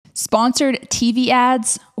sponsored TV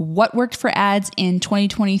ads, what worked for ads in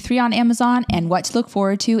 2023 on Amazon, and what to look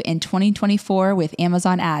forward to in 2024 with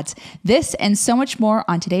Amazon ads. This and so much more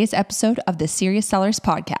on today's episode of the Serious Sellers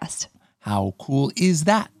Podcast. How cool is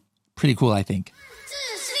that? Pretty cool, I think.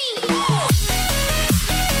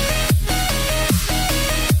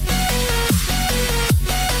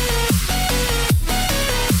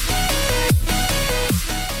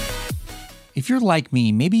 If you're like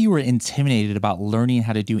me, maybe you were intimidated about learning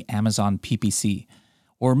how to do Amazon PPC.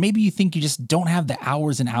 Or maybe you think you just don't have the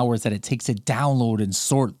hours and hours that it takes to download and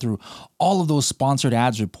sort through all of those sponsored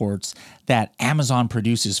ads reports that Amazon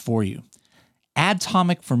produces for you.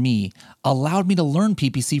 Adtomic for me allowed me to learn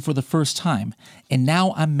PPC for the first time, and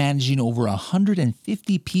now I'm managing over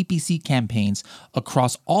 150 PPC campaigns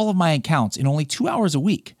across all of my accounts in only 2 hours a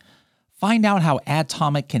week. Find out how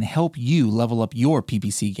Adtomic can help you level up your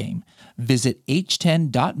PPC game. Visit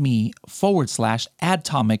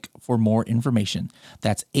h10.me/Adtomic for more information.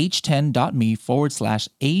 That's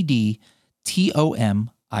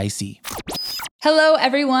h10.me/ADTOMIC. Hello,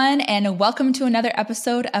 everyone, and welcome to another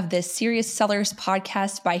episode of the Serious Sellers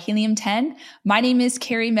Podcast by Helium 10. My name is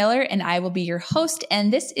Carrie Miller, and I will be your host.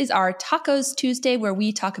 And this is our Tacos Tuesday, where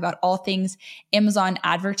we talk about all things Amazon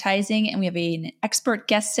advertising. And we have an expert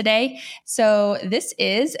guest today. So this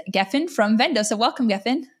is Geffen from Vendo. So welcome,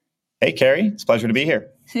 Geffen. Hey, Carrie. It's a pleasure to be here.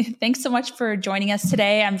 Thanks so much for joining us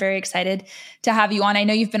today. I'm very excited to have you on. I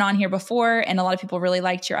know you've been on here before, and a lot of people really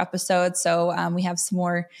liked your episode. So we have some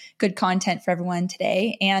more good content for everyone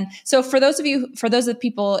today. And so for those of the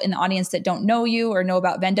people in the audience that don't know you or know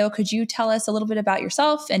about Vendo, could you tell us a little bit about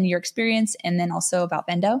yourself and your experience, and then also about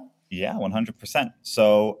Vendo? Yeah, 100%.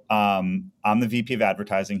 So I'm the VP of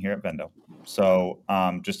advertising here at Vendo. So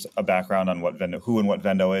just a background on who and what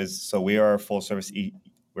Vendo is. So we are a full service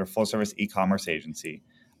e-commerce agency.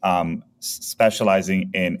 Specializing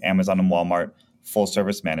in Amazon and Walmart full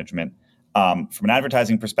service management. From an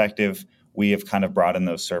advertising perspective, we have kind of brought in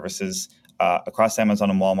those services across Amazon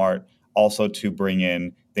and Walmart, also to bring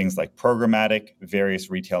in things like programmatic, various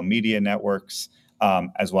retail media networks,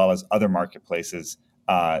 as well as other marketplaces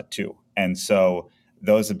too. And so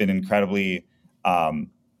those have been incredibly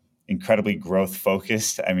growth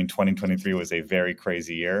focused. I mean, 2023 was a very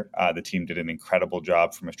crazy year. The team did an incredible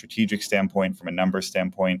job from a strategic standpoint, from a numbers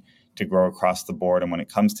standpoint, to grow across the board. And when it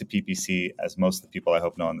comes to PPC, as most of the people I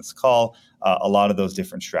hope know on this call, a lot of those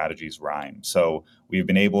different strategies rhyme. So we've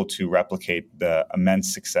been able to replicate the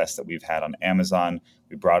immense success that we've had on Amazon.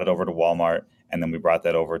 We brought it over to Walmart, and then we brought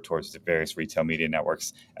that over towards the various retail media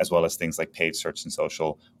networks, as well as things like paid search and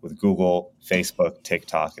social with Google, Facebook,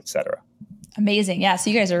 TikTok, et cetera. Amazing. Yeah. So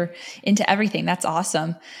you guys are into everything. That's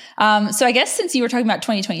awesome. So I guess since you were talking about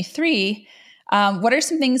 2023, what are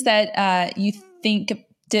some things that you think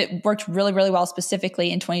worked really, really well specifically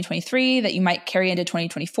in 2023 that you might carry into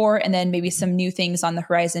 2024, and then maybe some new things on the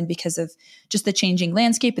horizon because of just the changing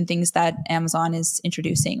landscape and things that Amazon is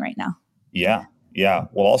introducing right now? Yeah.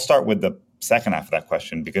 Well, I'll start with the second half of that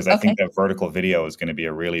question, because I think that vertical video is going to be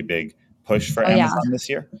a really big push for Amazon this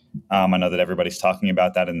year. I know that everybody's talking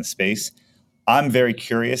about that in the space. I'm very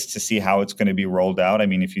curious to see how it's going to be rolled out. I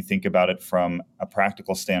mean, if you think about it from a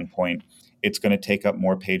practical standpoint, it's going to take up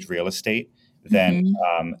more page real estate than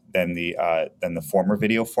the former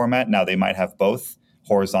video format. Now, they might have both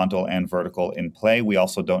horizontal and vertical in play. We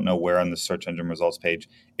also don't know where on the search engine results page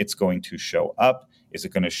it's going to show up. Is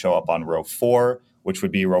it going to show up on row 4, which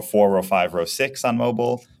would be row 4, row 5, row 6 on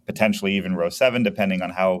mobile, potentially even row 7, depending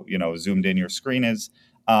on how zoomed in your screen is.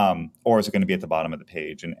 Or is it going to be at the bottom of the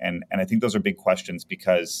page? And I think those are big questions,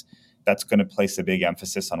 because that's going to place a big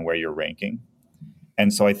emphasis on where you're ranking.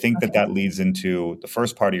 And so I think that leads into the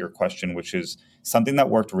first part of your question, which is something that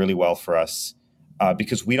worked really well for us,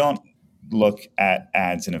 because we don't look at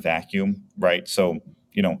ads in a vacuum, right? So,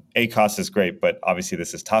 ACOS is great, but obviously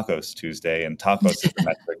this is Tacos Tuesday, and tacos is the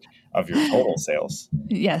metric of your total sales.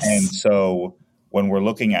 Yes. And so when we're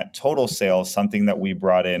looking at total sales, something that we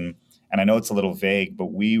brought in, and I know it's a little vague,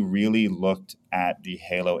 but we really looked at the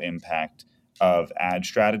halo impact of ad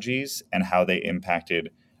strategies and how they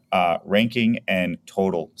impacted ranking and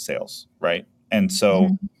total sales, right? And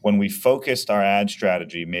so when we focused our ad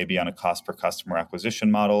strategy, maybe on a cost per customer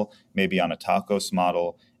acquisition model, maybe on a tacos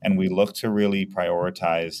model, and we looked to really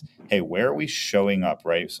prioritize, hey, where are we showing up,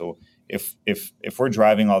 right? So if we're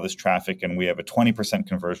driving all this traffic and we have a 20%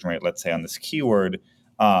 conversion rate, let's say on this keyword,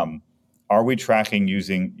 are we tracking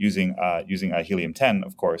using Helium 10,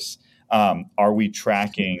 of course? Are we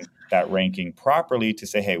tracking that ranking properly to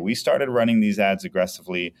say, hey, we started running these ads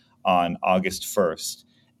aggressively on August 1st.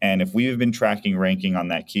 And if we've been tracking ranking on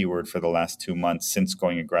that keyword for the last 2 months since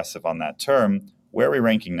going aggressive on that term, where are we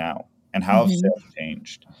ranking now? And how have sales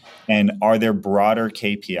changed? And are there broader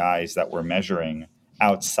KPIs that we're measuring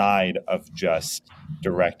outside of just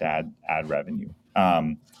direct ad revenue?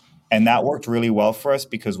 And that worked really well for us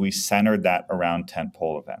because we centered that around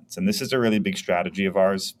tentpole events. And this is a really big strategy of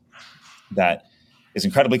ours that is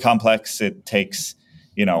incredibly complex. It takes,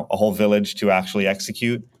 a whole village to actually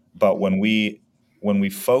execute. But when we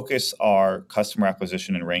focus our customer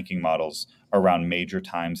acquisition and ranking models around major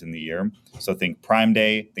times in the year, so think Prime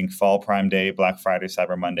Day, think Fall Prime Day, Black Friday,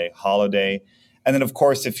 Cyber Monday, holiday, and then of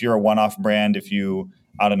course, if you're a one-off brand, if you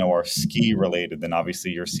are ski related, then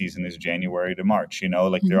obviously your season is January to March.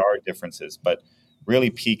 There are differences, but really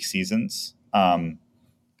peak seasons.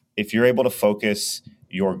 If you're able to focus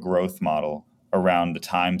your growth model around the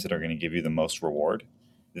times that are going to give you the most reward,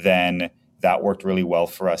 then that worked really well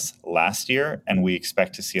for us last year. And we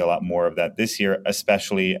expect to see a lot more of that this year,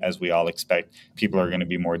 especially as we all expect people are going to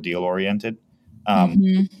be more deal oriented.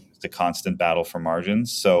 It's a constant battle for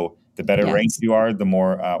margins. So the better ranked you are, the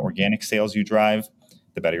more organic sales you drive,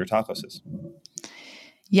 the better your tacos is.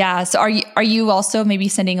 Yeah. So are you also maybe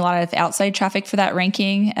sending a lot of outside traffic for that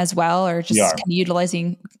ranking as well, or just kind of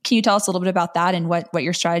utilizing? Can you tell us a little bit about that and what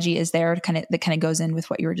your strategy is there that kind of goes in with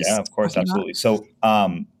what you were just of course, absolutely. So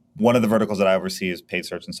one of the verticals that I oversee is paid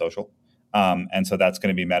search and social, and so that's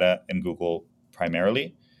going to be Meta and Google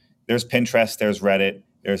primarily. There's Pinterest, there's Reddit,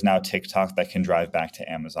 there's now TikTok that can drive back to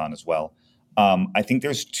Amazon as well. I think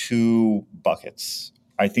there's two buckets.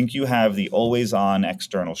 I think you have the always on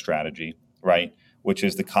external strategy, right? Which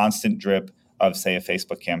is the constant drip of, say, a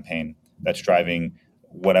Facebook campaign that's driving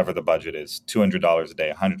whatever the budget is, $200 a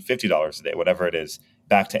day, $150 a day, whatever it is,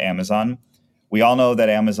 back to Amazon. We all know that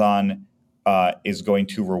Amazon is going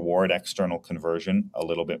to reward external conversion a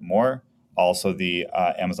little bit more. Also, the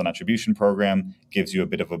Amazon attribution program gives you a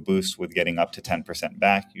bit of a boost with getting up to 10%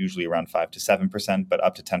 back, usually around 5 to 7%, but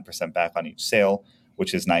up to 10% back on each sale,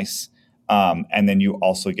 which is nice. And then you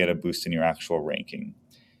also get a boost in your actual ranking.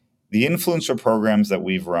 The influencer programs that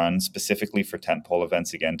we've run specifically for tentpole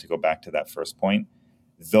events, again, to go back to that first point,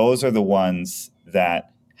 those are the ones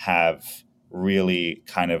that have really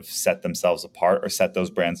kind of set themselves apart or set those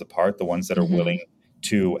brands apart, the ones that are willing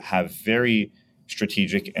to have very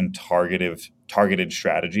strategic and targeted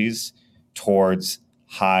strategies towards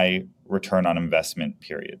high return on investment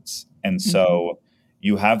periods. And so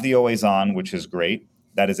you have the always on, which is great.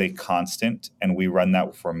 That is a constant, and we run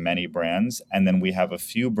that for many brands. And then we have a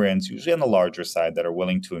few brands, usually on the larger side, that are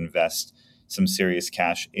willing to invest some serious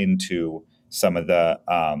cash into some of the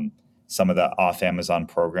off Amazon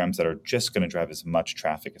programs that are just going to drive as much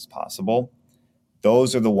traffic as possible.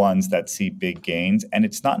 Those are the ones that see big gains, and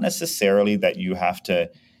it's not necessarily that you have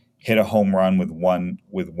to hit a home run with one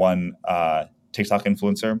TikTok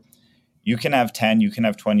influencer. You can have 10, you can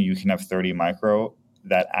have 20, you can have 30 micro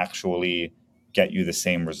that actually get you the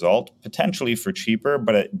same result, potentially for cheaper,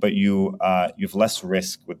 but you have less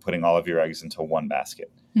risk with putting all of your eggs into one basket.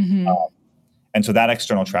 And so that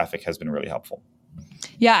external traffic has been really helpful.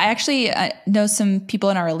 Yeah, I actually know some people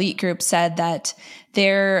in our elite group said that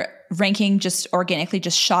their ranking just organically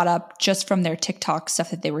just shot up just from their TikTok stuff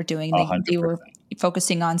that they were doing. They were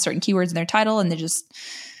focusing on certain keywords in their title, and they just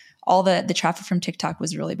all the traffic from TikTok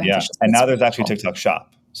was really beneficial. Yeah, and now there's actually TikTok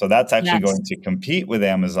Shop. So that's actually going to compete with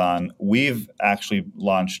Amazon. We've actually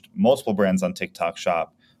launched multiple brands on TikTok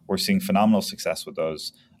Shop. We're seeing phenomenal success with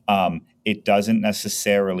those. It doesn't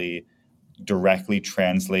necessarily directly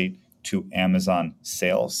translate to Amazon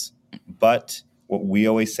sales, but what we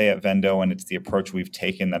always say at Vendo, and it's the approach we've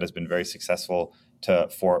taken that has been very successful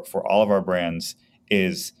for all of our brands,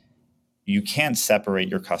 is you can't separate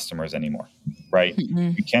your customers anymore, right?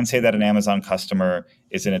 You can't say that an Amazon customer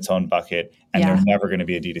is in its own bucket and they're never going to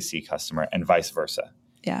be a D2C customer, and vice versa.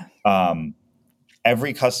 Yeah.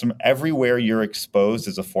 Every customer, everywhere you're exposed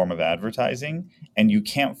is a form of advertising, and you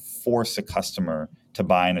can't force a customer to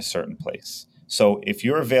buy in a certain place. So if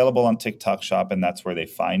you're available on TikTok Shop and that's where they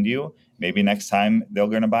find you, maybe next time they're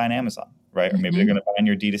going to buy on Amazon, right? Or maybe they're going to buy on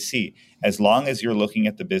your D2C. As long as you're looking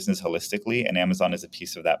at the business holistically and Amazon is a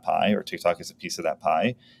piece of that pie or TikTok is a piece of that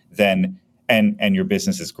pie, then and your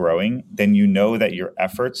business is growing, then you know that your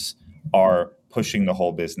efforts are pushing the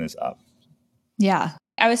whole business up. Yeah.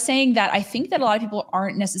 I was saying that I think that a lot of people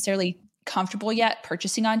aren't necessarily comfortable yet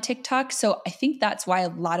purchasing on TikTok. So I think that's why a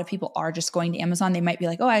lot of people are just going to Amazon. They might be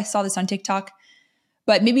like, oh, I saw this on TikTok,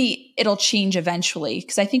 but maybe it'll change eventually.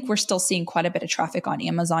 Because I think we're still seeing quite a bit of traffic on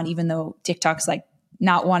Amazon, even though TikTok's like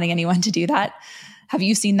not wanting anyone to do that. Have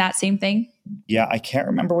you seen that same thing? Yeah, I can't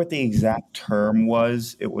remember what the exact term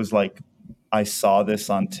was. It was like I saw this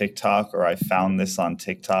on TikTok, or I found this on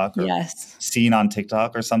TikTok, or Yes. seen on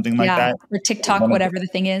TikTok, or something like Yeah. that. Or TikTok, whatever the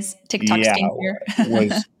thing is. TikTok Yeah,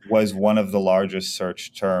 skincare. was one of the largest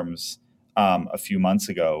search terms a few months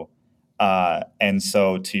ago. And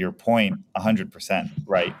so, to your point, 100%,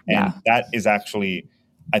 right? And Yeah. that is actually,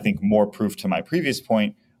 I think, more proof to my previous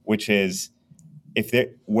point, which is, if they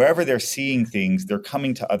wherever they're seeing things, they're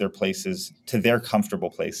coming to other places, to their comfortable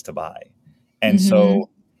place to buy. And Mm-hmm. so,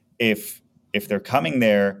 if they're coming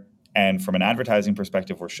there, and from an advertising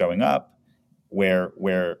perspective, we're showing up where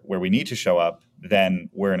we need to show up, then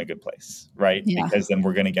we're in a good place, right? Yeah. Because then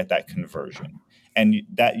we're going to get that conversion, and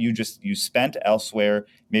that you spent elsewhere.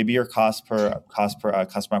 Maybe your cost per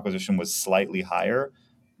customer acquisition was slightly higher,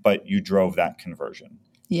 but you drove that conversion.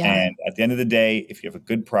 Yeah. And at the end of the day, if you have a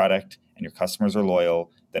good product and your customers are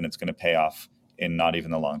loyal, then it's going to pay off in not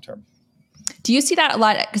even the long term. Do you see that a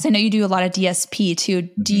lot? Because I know you do a lot of DSP too.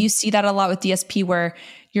 Mm-hmm. Do you see that a lot with DSP where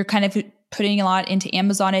you're kind of putting a lot into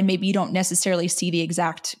Amazon and maybe you don't necessarily see the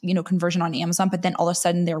exact, conversion on Amazon, but then all of a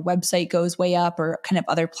sudden their website goes way up, or kind of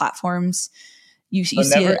other platforms? You So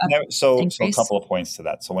see never, a never so a increase? couple of points to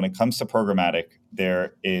that. So when it comes to programmatic,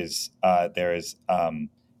 there is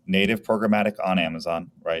native programmatic on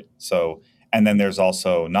Amazon, right? So, and then there's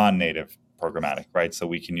also non-native programmatic, right? So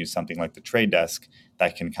we can use something like the Trade Desk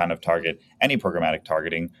that can kind of target any programmatic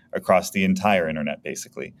targeting across the entire internet,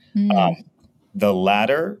 basically. Um, the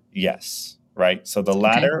latter, yes, right? So the Okay.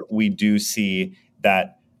 latter, we do see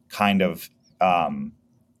that kind of um,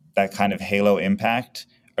 halo impact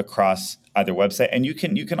across either website, and you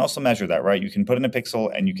can also measure that, right? You can put in a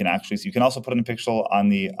pixel, and you can also put in a pixel on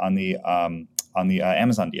the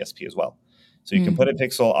Amazon DSP as well. So you can put a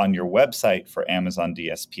pixel on your website for Amazon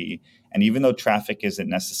DSP, and even though traffic isn't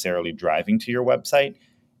necessarily driving to your website,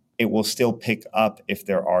 it will still pick up if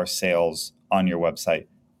there are sales on your website,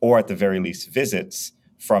 or at the very least visits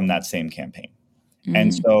from that same campaign.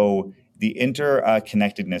 And so the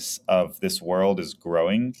interconnectedness of this world is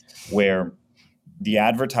growing, where the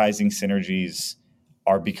advertising synergies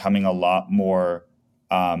are becoming a lot more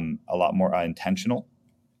intentional.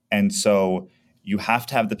 And so you have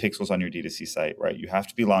to have the pixels on your D2C site, right? You have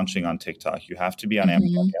to be launching on TikTok. You have to be on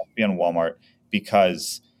Amazon. You have to be on Walmart,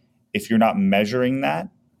 because if you're not measuring that,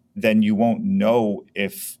 then you won't know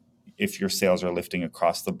if your sales are lifting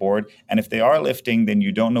across the board. And if they are lifting, then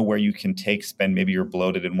you don't know where you can take spend. Maybe you're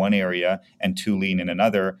bloated in one area and too lean in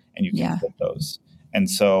another, and you can Yeah. flip those. And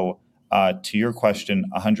so, to your question,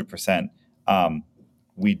 100%,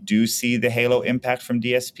 we do see the halo impact from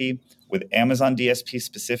DSP. With Amazon DSP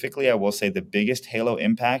specifically, I will say the biggest halo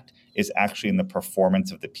impact is actually in the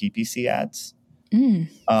performance of the PPC ads.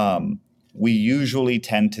 We usually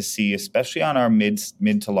tend to see, especially on our mid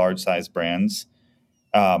to large size brands,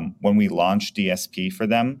 when we launch DSP for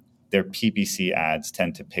them, their PPC ads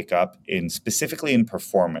tend to pick up specifically in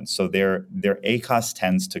performance. So their ACoS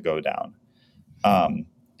tends to go down.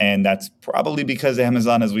 And that's probably because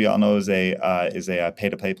Amazon, as we all know, is a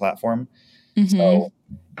pay-to-play platform. So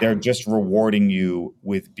they're just rewarding you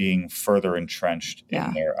with being further entrenched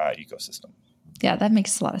in their ecosystem. Yeah, that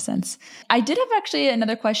makes a lot of sense. I did have actually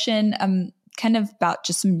another question, kind of about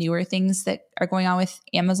just some newer things that are going on with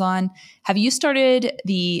Amazon. Have you started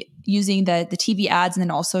using the TV ads, and then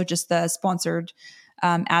also just the sponsored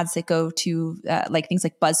ads that go to like things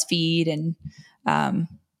like BuzzFeed and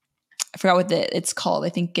I forgot what it's called. I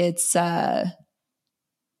think it's they're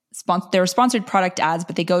sponsored product ads,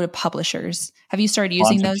 but they go to publishers. Have you started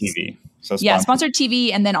using Sponsored those? TV. So Sponsored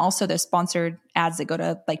TV, and then also the sponsored ads that go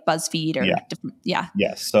to like BuzzFeed or different. Yeah.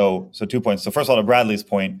 Yes. So 2 points. So first of all, to Bradley's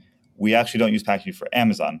point, we actually don't use packaging for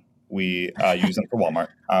Amazon. We use them for Walmart.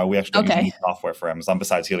 We actually don't use any software for Amazon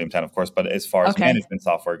besides Helium 10, of course. But as far as management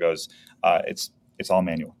software goes, it's all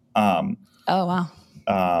manual. Oh wow.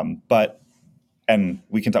 And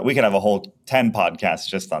we can have a whole 10 podcasts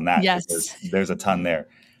just on that. Yes. There's a ton there.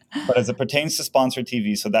 But as it pertains to sponsored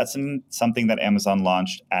TV, so that's something that Amazon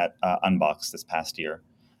launched at Unbox this past year.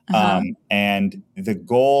 And the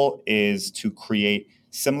goal is to create,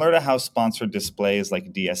 similar to how sponsored display is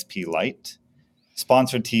like DSP Lite,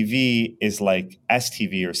 sponsored TV is like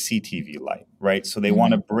STV or CTV Lite, right? So they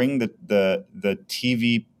want to bring the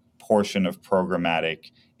TV portion of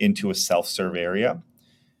programmatic into a self-serve area.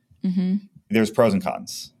 There's pros and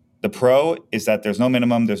cons. The pro is that there's no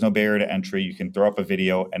minimum, there's no barrier to entry. You can throw up a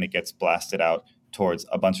video and it gets blasted out towards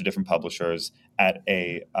a bunch of different publishers at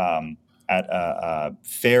a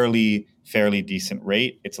fairly decent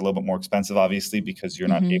rate. It's a little bit more expensive, obviously, because you're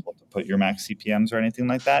not able to put your max CPMs or anything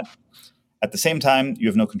like that. At the same time, you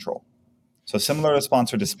have no control. So similar to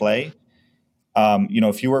sponsored display,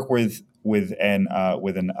 if you work with an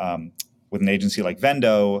with an agency like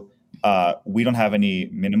Vendo, we don't have any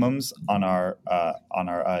minimums on our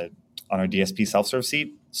DSP self-serve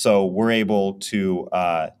seat. So we're able to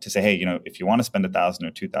say, hey, if you want to spend 1,000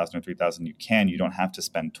 or 2,000 or 3,000, you can. You don't have to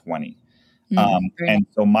spend 20. And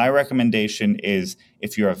so my recommendation is,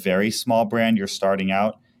 if you're a very small brand, you're starting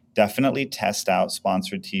out, definitely test out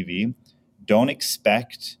sponsored TV. Don't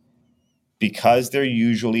expect, because they're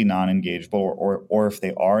usually non-engageable, or if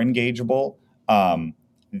they are engageable,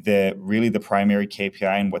 the primary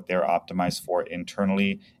KPI and what they're optimized for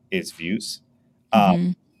internally is views.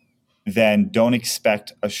 Then don't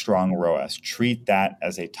expect a strong ROAS. Treat that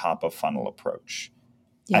as a top of funnel approach.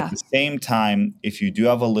 At the same time, if you do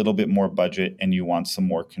have a little bit more budget and you want some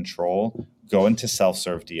more control, go into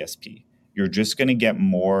self-serve DSP. You're just going to get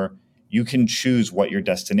more. You can choose what your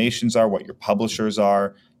destinations are, what your publishers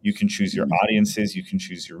are. You can choose your audiences. You can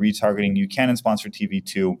choose your retargeting. You can in sponsored TV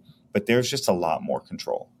too, but there's just a lot more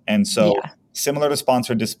control. And so similar to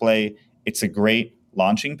sponsored display, it's a great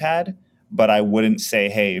launching pad, but I wouldn't say,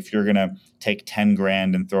 hey, if you're going to take 10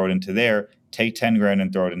 grand and throw it into there, take 10 grand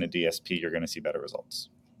and throw it into DSP, you're going to see better results.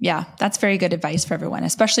 Yeah, that's very good advice for everyone,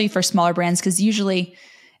 especially for smaller brands, because usually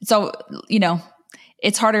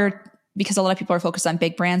it's harder because a lot of people are focused on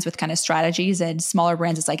big brands with kind of strategies, and smaller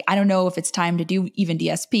brands, it's like, I don't know if it's time to do even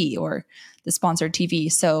DSP or the sponsored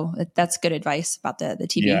TV. So that's good advice about the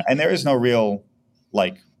TV. Yeah, and there is no real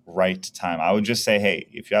right time. I would just say, hey,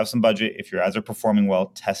 if you have some budget, if your ads are performing well,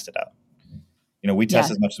 test it out. We test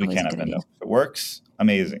as much as we can at Vendo. If it works,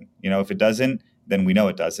 amazing. If it doesn't, then we know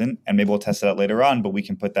it doesn't, and maybe we'll test it out later on, but we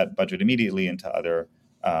can put that budget immediately into other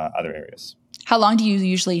areas. How long do you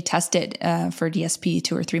usually test it for DSP?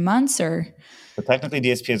 2 or 3 months, or? So technically,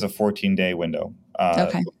 DSP is a 14-day window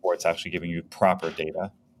before it's actually giving you proper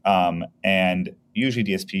data. And usually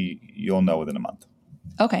DSP, you'll know within a month.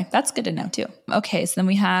 Okay, that's good to know too. Okay, so then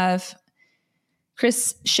we have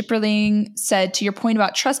Chris Schipperling said, to your point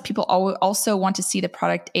about trust, people also want to see the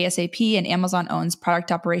product ASAP, and Amazon owns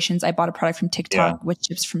product operations. I bought a product from TikTok, which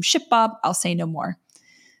ships from ShipBob. I'll say no more.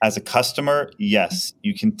 As a customer, yes,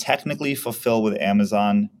 you can technically fulfill with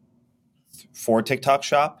Amazon for TikTok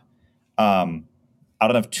Shop. I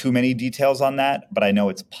don't have too many details on that, but I know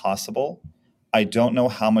it's possible. I don't know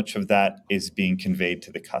how much of that is being conveyed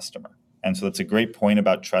to the customer. And so that's a great point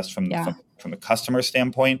about trust from the customer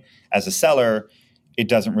standpoint. As a seller, it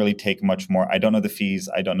doesn't really take much more. I don't know the fees.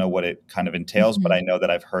 I don't know what it kind of entails, but I know that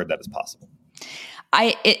I've heard that it's possible.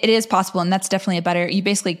 It is possible, and that's definitely you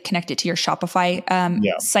basically connect it to your Shopify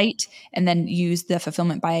site and then use the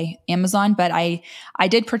fulfillment by Amazon. But I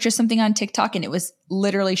did purchase something on TikTok, and it was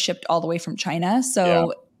literally shipped all the way from China.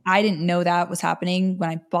 So I didn't know that was happening when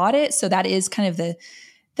I bought it. So that is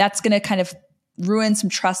that's going to kind of ruin some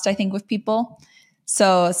trust, I think, with people.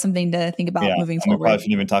 So it's something to think about moving forward. We probably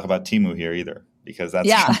shouldn't even talk about Temu here either, because that's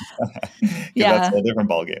that's a different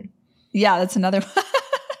ballgame. Yeah, that's another one.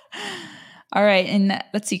 All right. And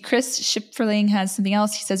let's see. Chris Schipperling has something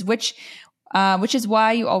else. He says, which is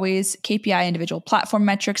why you always KPI individual platform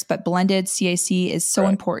metrics, but blended CAC is so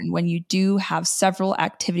important when you do have several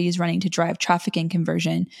activities running to drive traffic and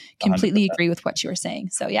conversion. Completely 100%. agree with what you were saying.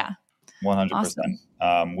 So 100%.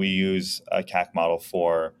 Awesome. We use a CAC model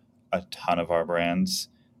for a ton of our brands.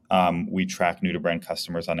 We track new to brand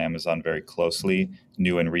customers on Amazon very closely,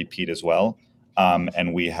 new and repeat as well.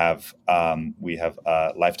 And we have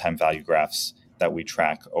lifetime value graphs that we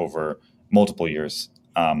track over multiple years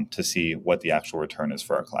to see what the actual return is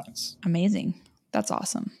for our clients. Amazing. That's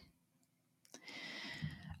awesome.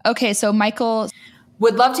 Okay, so Michael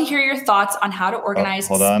would love to hear your thoughts on how to organize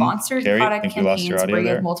sponsored product campaigns where you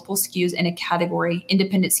have multiple SKUs in a category,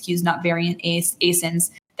 independent SKUs, not variant ASINs,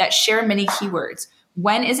 that share many keywords.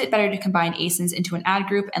 When is it better to combine ASINs into an ad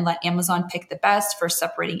group and let Amazon pick the best for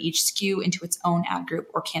separating each SKU into its own ad group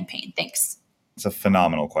or campaign? Thanks. It's a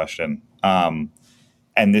phenomenal question. And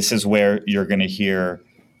this is where you're going to hear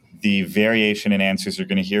the variation in answers you're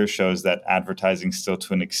going to hear shows that advertising still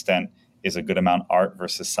to an extent is a good amount art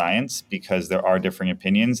versus science, because there are differing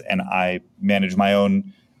opinions. And I manage my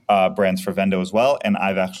own brands for Vendo as well. And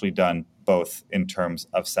I've actually done both in terms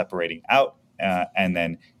of separating out and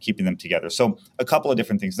then keeping them together. So a couple of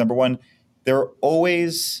different things. Number one, there are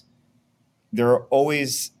always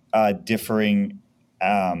differing,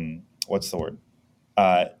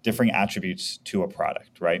 differing attributes to a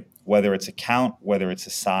product, right? Whether it's a count, whether it's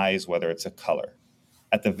a size, whether it's a color.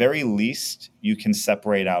 At the very least, you can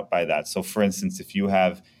separate out by that. So for instance, if you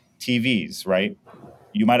have TVs, right,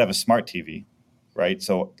 you might have a smart TV, right?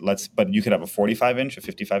 But you could have a 45-inch, a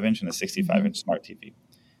 55-inch, and a 65-inch smart TV.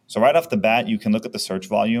 So right off the bat, you can look at the search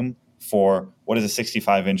volume for what is a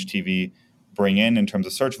 65-inch TV bring in terms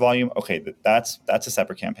of search volume, okay, that's a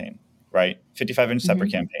separate campaign, right? 55-inch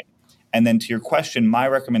separate campaign. And then to your question, my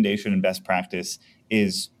recommendation and best practice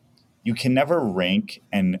is you can never rank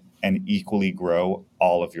and equally grow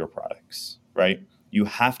all of your products, right? You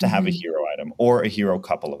have to have a hero item or a hero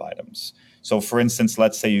couple of items. So for instance,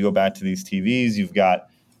 let's say you go back to these TVs, you've got,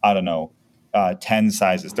 I don't know, 10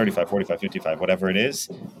 sizes, 35, 45, 55, whatever it is.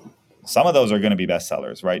 Some of those are going to be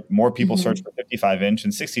bestsellers, right? More people search for 55-inch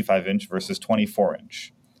and 65-inch versus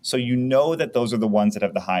 24-inch. So you know that those are the ones that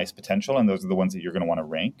have the highest potential, and those are the ones that you're going to want to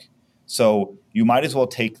rank. So you might as well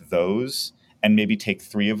take those and maybe take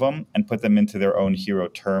 3 of them and put them into their own hero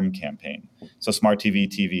term campaign. So smart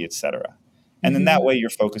TV, et cetera. And then that way you're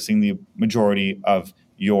focusing the majority of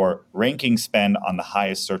your ranking spend on the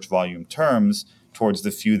highest search volume terms towards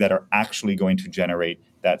the few that are actually going to generate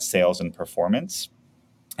that sales and performance.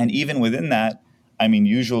 And even within that, I mean,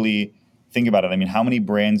 usually think about it. I mean, how many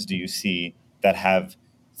brands do you see that have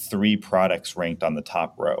 3 products ranked on the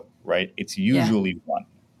top row, right? It's usually 1.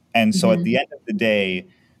 And so at the end of the day,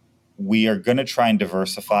 we are going to try and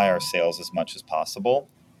diversify our sales as much as possible.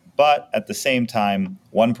 But at the same time,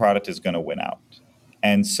 one product is going to win out.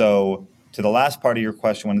 And so to the last part of your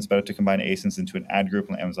question, when it's better to combine ASINs into an ad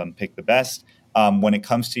group on Amazon, pick the best. When it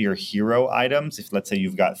comes to your hero items, if let's say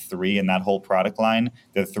you've got 3 in that whole product line,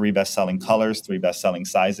 the 3 best-selling colors, 3 best-selling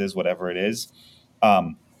sizes, whatever it is,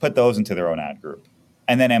 put those into their own ad group.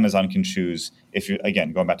 And then Amazon can choose, if you're,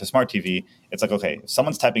 again, going back to smart TV, it's like, okay, if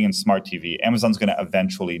someone's typing in smart TV, Amazon's going to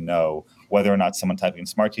eventually know whether or not someone typing in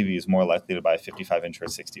smart TV is more likely to buy a 55-inch or a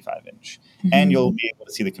 65-inch. And you'll be able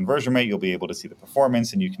to see the conversion rate, you'll be able to see the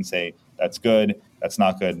performance, and you can say, that's good, that's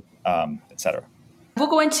not good, et cetera. We'll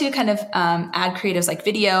go into kind of ad creatives like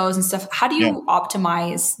videos and stuff. How do you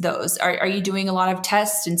optimize those? Are you doing a lot of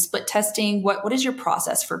tests and split testing? What is your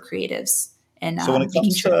process for creatives and so when it making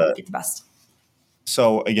comes sure you get the best?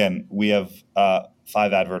 So again, we have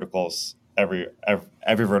 5 ad verticals. Every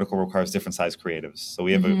vertical requires different size creatives. So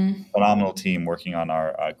we have a phenomenal team working on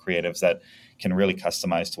our creatives that can really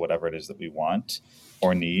customize to whatever it is that we want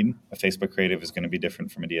or need. A Facebook creative is going to be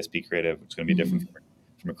different from a DSP creative. It's going to be different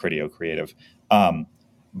from a Criteo creative.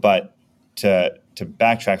 But to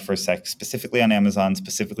backtrack for a sec, specifically on Amazon,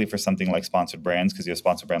 specifically for something like sponsored brands, because you have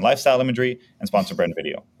sponsored brand lifestyle imagery and sponsored brand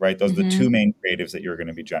video, right? Those are the 2 main creatives that you're going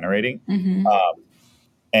to be generating.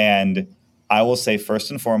 And I will say first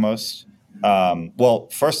and foremost,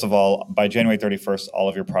 first of all, by January 31st, all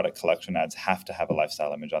of your product collection ads have to have a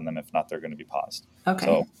lifestyle image on them. If not, they're going to be paused. Okay.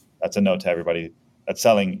 So that's a note to everybody that's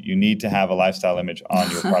selling. You need to have a lifestyle image on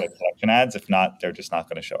your product collection ads. If not, they're just not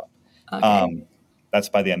going to show up. Okay. That's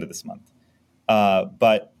by the end of this month.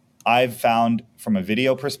 But I've found from a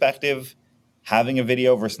video perspective, having a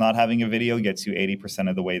video versus not having a video gets you 80%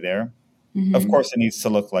 of the way there. Of course, it needs to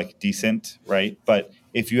look like decent, right? But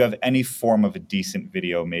if you have any form of a decent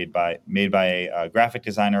video made by a graphic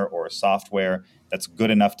designer or a software that's good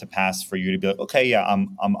enough to pass for you to be like, okay, yeah,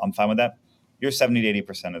 I'm fine with that, you're 70 to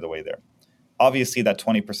 80% of the way there. Obviously, that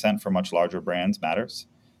 20% for much larger brands matters.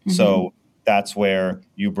 So that's where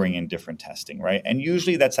you bring in different testing, right? And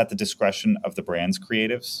usually that's at the discretion of the brand's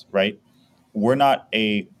creatives, right? We're not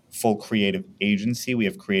a full creative agency. We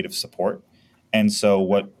have creative support. And so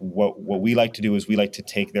what we like to do is we like to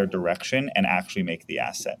take their direction and actually make the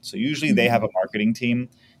asset. So usually they have a marketing team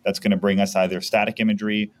that's going to bring us either static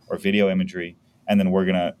imagery or video imagery, and then we're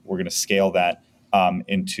gonna scale that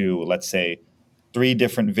into, let's say, 3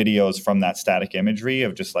 different videos from that static imagery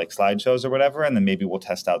of just like slideshows or whatever, and then maybe we'll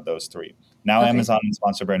test out those 3. Now, Amazon and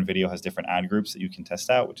Sponsor Brand Video has different ad groups that you can test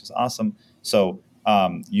out, which is awesome. So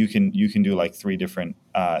you can do like 3 different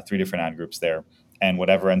ad groups there, and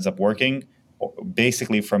whatever ends up working.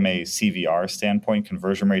 Basically, from a CVR standpoint,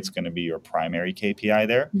 conversion rate is going to be your primary KPI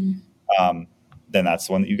there. Then that's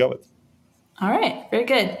the one that you go with. All right. Very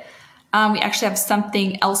good. We actually have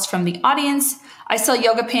something else from the audience. I sell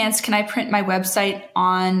yoga pants. Can I print my website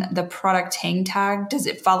on the product hang tag? Does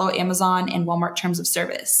it follow Amazon and Walmart terms of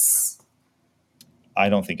service? I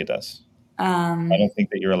don't think it does. I don't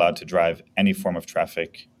think that you're allowed to drive any form of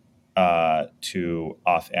traffic to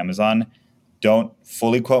off Amazon. Don't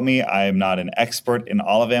fully quote me. I am not an expert in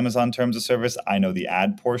all of Amazon terms of service. I know the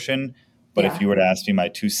ad portion. But if you were to ask me my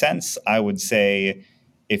 2 cents, I would say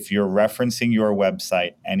if you're referencing your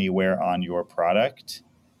website anywhere on your product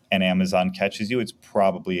and Amazon catches you, it's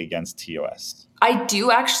probably against TOS. I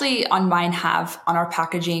do actually on mine have on our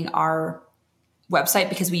packaging our website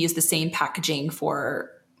because we use the same packaging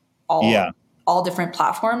for all different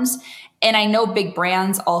platforms. And I know big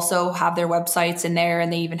brands also have their websites in there,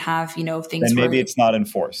 and they even have, things. And maybe it's not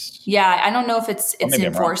enforced. Yeah, I don't know if it's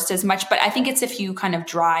enforced as much, but I think it's if you kind of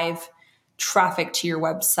drive traffic to your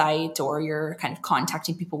website or you're kind of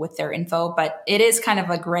contacting people with their info, but it is kind of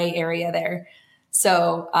a gray area there.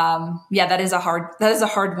 So that is a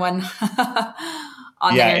hard one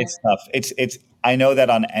on there. It's tough. It's I know that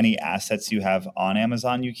on any assets you have on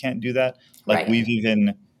Amazon, you can't do that. Like we've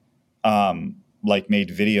even like made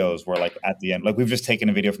videos where like at the end, like we've just taken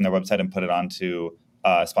a video from their website and put it onto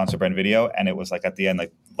sponsor brand video. And it was like at the end,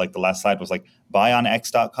 like the last slide was like buy on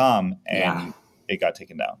x.com and it got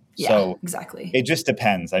taken down. Yeah, so exactly. It just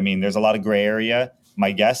depends. I mean, there's a lot of gray area.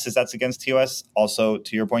 My guess is that's against TOS. Also,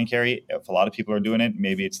 to your point, Carrie, if a lot of people are doing it,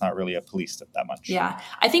 maybe it's not really a police that much. Yeah.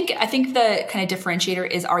 I think the kind of differentiator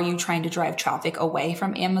is, are you trying to drive traffic away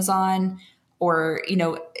from Amazon? Or,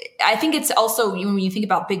 I think it's also, when you think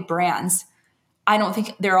about big brands, I don't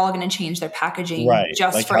think they're all going to change their packaging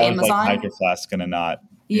just like for Amazon. Like Hydro Flask going to not,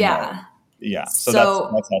 Yeah.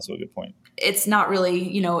 So that's also a good point. It's not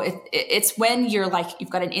really, it's when you're like, you've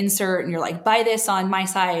got an insert and you're like, buy this on my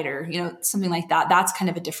site or, something like that. That's kind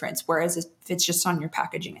of a difference. Whereas if it's just on your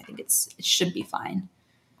packaging, I think it should be fine.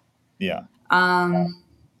 Yeah.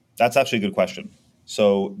 That's actually a good question.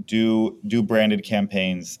 So do branded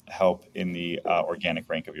campaigns help in the organic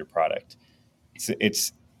rank of your product?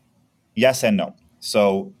 It's yes and no.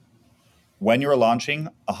 So when you're launching,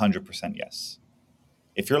 100% yes.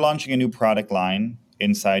 If you're launching a new product line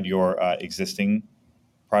inside your existing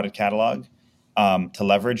product catalog, to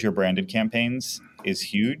leverage your branded campaigns is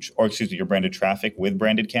huge, or excuse me, your branded traffic with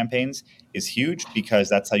branded campaigns is huge because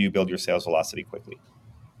that's how you build your sales velocity quickly.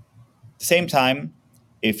 At the same time,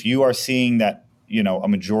 if you are seeing that, a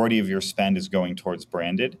majority of your spend is going towards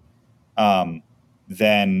branded,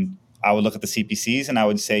 then I would look at the CPCs and I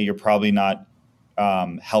would say you're probably not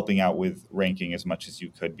helping out with ranking as much as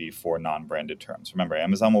you could be for non-branded terms. Remember,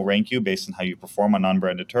 Amazon will rank you based on how you perform on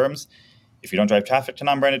non-branded terms. If you don't drive traffic to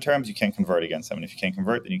non-branded terms, you can't convert against them. And if you can't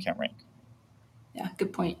convert, then you can't rank. Yeah,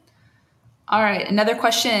 good point. All right, another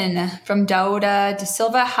question from Dauda De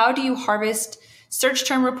Silva. How do you harvest search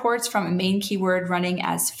term reports from a main keyword running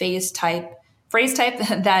as phrase type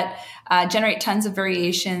that generate tons of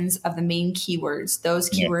variations of the main keywords? Those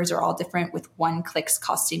keywords are all different with one clicks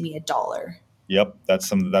costing me $1. Yep,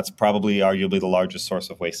 that's probably arguably the largest source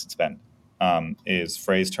of wasted spend, is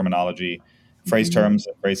phrase terminology, phrase terms,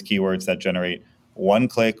 phrase keywords that generate one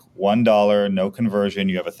click, $1, no conversion.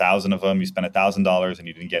 You have 1,000 of them. You spend $1,000 and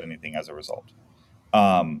you didn't get anything as a result.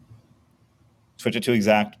 Switch it to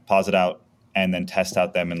exact, pause it out, and then test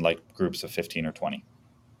out them in like groups of 15 or 20.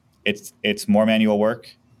 It's more manual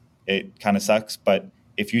work. It kind of sucks, but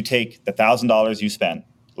if you take the $1,000 you spent,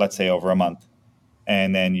 let's say over a month,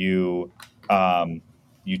 and then you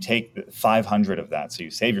take 500 of that, so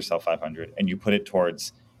you save yourself 500, and you put it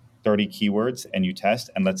towards 30 keywords, and you test,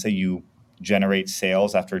 and let's say you generate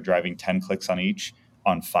sales after driving 10 clicks on each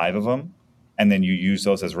on 5 of them, and then you use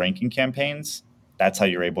those as ranking campaigns. That's how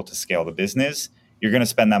you're able to scale the business. You're going to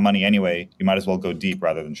spend that money anyway. You might as well go deep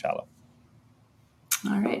rather than shallow.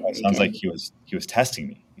 All right. It sounds like he was testing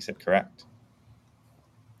me. He said correct.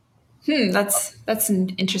 That's an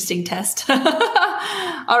interesting test.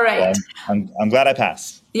 All right. Well, I'm glad I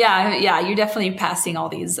passed. Yeah, you're definitely passing all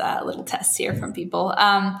these little tests here from people.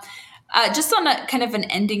 Just on a kind of an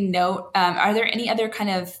ending note, are there any other kind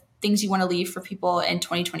of things you want to leave for people in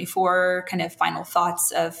 2024? Kind of final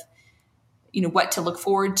thoughts of, what to look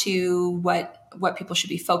forward to, what people should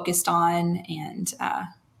be focused on, and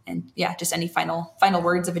just any final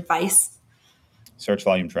words of advice. Search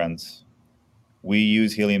volume trends. We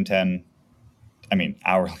use Helium 10,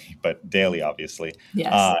 hourly, but daily, obviously,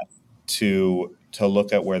 yes. To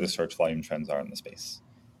look at where the search volume trends are in the space.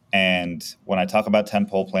 And when I talk about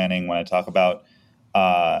tentpole planning, when I talk about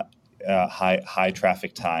high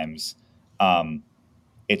traffic times,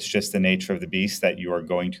 it's just the nature of the beast that you are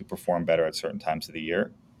going to perform better at certain times of the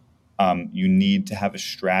year. You need to have a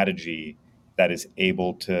strategy that is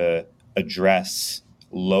able to address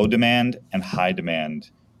low demand and high demand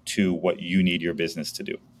to what you need your business to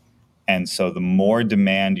do. And so the more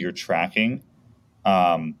demand you're tracking,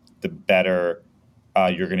 the better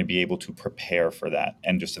you're going to be able to prepare for that.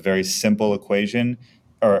 And just a very simple equation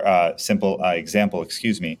or simple example,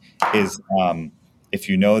 is if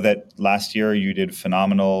you know that last year you did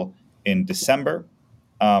phenomenal in December,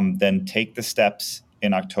 then take the steps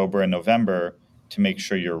in October and November to make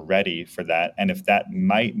sure you're ready for that. And if that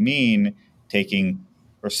might mean taking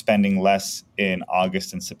or spending less in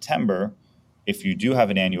August and September, if you do have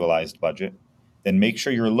an annualized budget, then make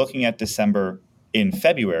sure you're looking at December in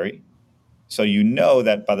February. So you know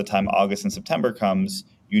that by the time August and September comes,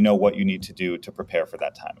 you know what you need to do to prepare for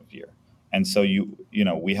that time of year. And so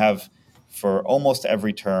we have for almost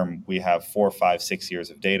every term, we have 4, 5, 6 years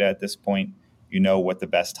of data at this point. You know what the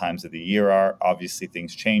best times of the year are. Obviously,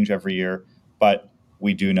 things change every year, but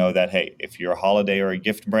we do know that, hey, if you're a holiday or a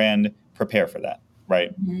gift brand, prepare for that,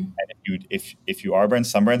 right? Mm-hmm. And if you are a brand,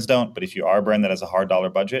 some brands don't, but if you are a brand that has a hard dollar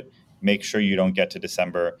budget, make sure you don't get to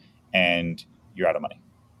December and you're out of money.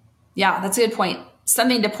 Yeah, that's a good point.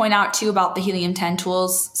 Something to point out too about the Helium 10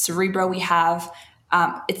 tools, Cerebro, we have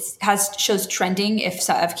shows trending if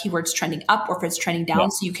keywords trending up or if it's trending down. Yeah.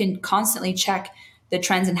 So you can constantly check the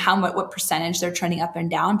trends and what percentage they're trending up and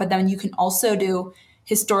down. But then you can also do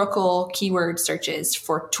historical keyword searches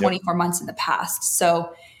for 24 months in the past.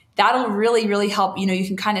 So that'll really, really help. You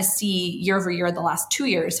can kind of see year over year, the last 2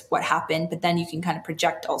 years, what happened, but then you can kind of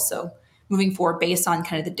project also moving forward based on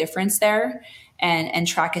kind of the difference there and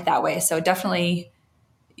track it that way. So definitely,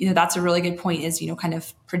 that's a really good point is, kind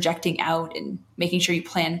of projecting out and making sure you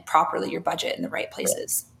plan properly your budget in the right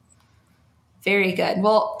places. Very good.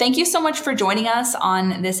 Well, thank you so much for joining us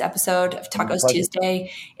on this episode of Tacos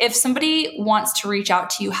Tuesday. If somebody wants to reach out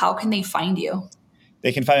to you, how can they find you?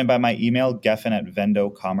 They can find me by my email,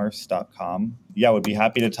 geffen@vendocommerce.com. Yeah, I would be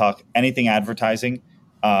happy to talk anything advertising.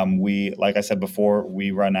 Like I said before,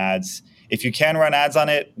 we run ads. If you can run ads on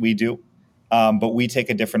it, we do. But we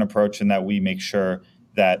take a different approach in that we make sure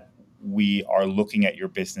that we are looking at your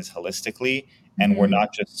business holistically, and we're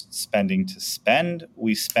not just spending to spend,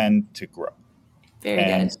 we spend to grow. Very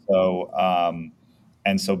good.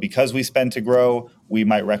 So because we spend to grow, we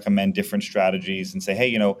might recommend different strategies and say, hey,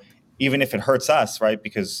 even if it hurts us, right?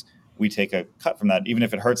 Because we take a cut from that. Even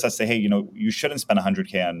if it hurts us, say, hey, you shouldn't spend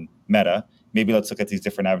 $100K on Meta. Maybe let's look at these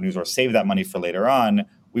different avenues or save that money for later on.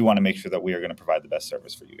 We want to make sure that we are going to provide the best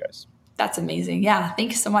service for you guys. That's amazing. Yeah.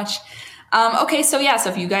 Thank you so much. Okay. So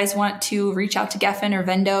if you guys want to reach out to Geffen or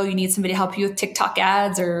Vendo, you need somebody to help you with TikTok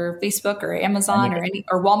ads or Facebook or Amazon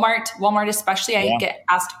or Walmart especially. I get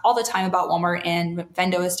asked all the time about Walmart, and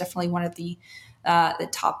Vendo is definitely one of the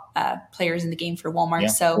top players in the game for Walmart. Yeah.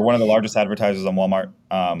 So we're one of the largest advertisers on Walmart.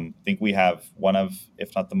 I think we have one of,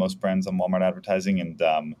 if not the most brands on Walmart advertising. And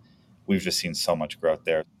we've just seen so much growth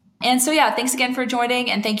there. And so, thanks again for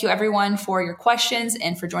joining. And thank you everyone for your questions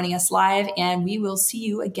and for joining us live. And we will see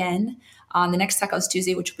you again on the next Tacos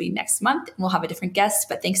Tuesday, which will be next month. We'll have a different guest.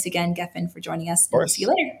 But thanks again, Geffen, for joining us. And we'll see you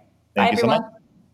later. Bye, everyone. So much.